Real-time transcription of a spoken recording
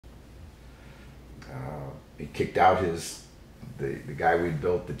he kicked out the guy we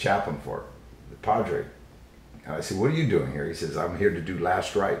built the chaplain for, the Padre. And I said, what are you doing here? He says, I'm here to do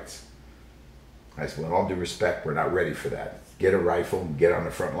last rites. I said, well, in all due respect, we're not ready for that. Get a rifle and get on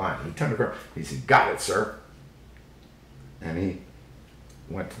the front line. He turned around. He said, got it, sir. And he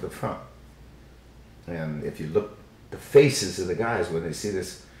went to the front. And if you look, the faces of the guys when they see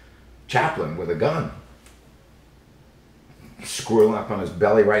this chaplain with a gun squirreling up on his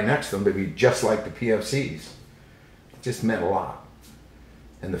belly right next to them to be just like the PFCs, it just meant a lot.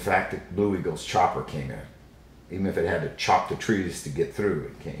 And the fact that Blue Eagle's chopper came in, even if it had to chop the trees to get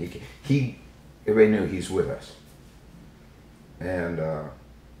through, everybody knew he's with us. And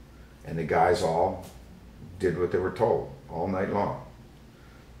the guys all did what they were told all night long.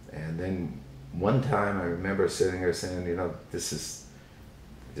 And then one time I remember sitting there saying, you know, this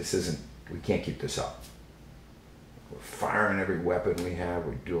isn't, we can't keep this up. We're firing every weapon we have,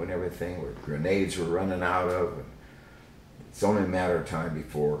 we're doing everything, grenades we're running out of. And it's only a matter of time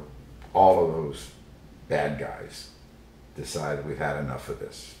before all of those bad guys decide we've had enough of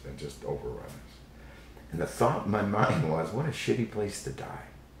this and just overrun us. And the thought in my mind was, what a shitty place to die.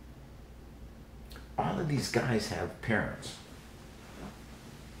 All of these guys have parents.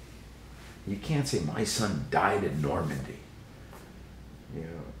 You can't say, my son died at Normandy, you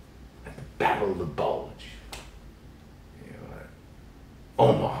know, at the Battle of the Bulge, you know, at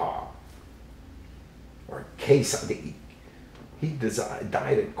Omaha, or Case. He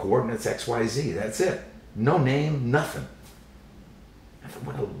died at coordinates XYZ, that's it. No name, nothing. I thought,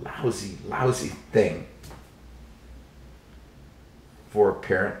 what a lousy, lousy thing for a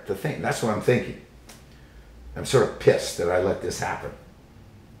parent to think. That's what I'm thinking. I'm sort of pissed that I let this happen.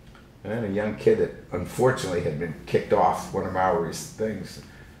 And then a young kid that unfortunately had been kicked off one of Maori's things,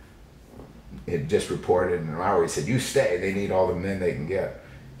 had just reported, and Maori said, you stay, they need all the men they can get.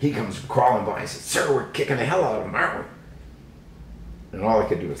 He comes crawling by and said, sir, we're kicking the hell out of them, aren't we? And all I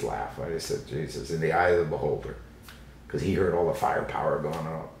could do was laugh. I just said, Jesus, in the eye of the beholder. Because he heard all the firepower going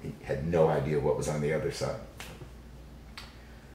on. He had no idea what was on the other side.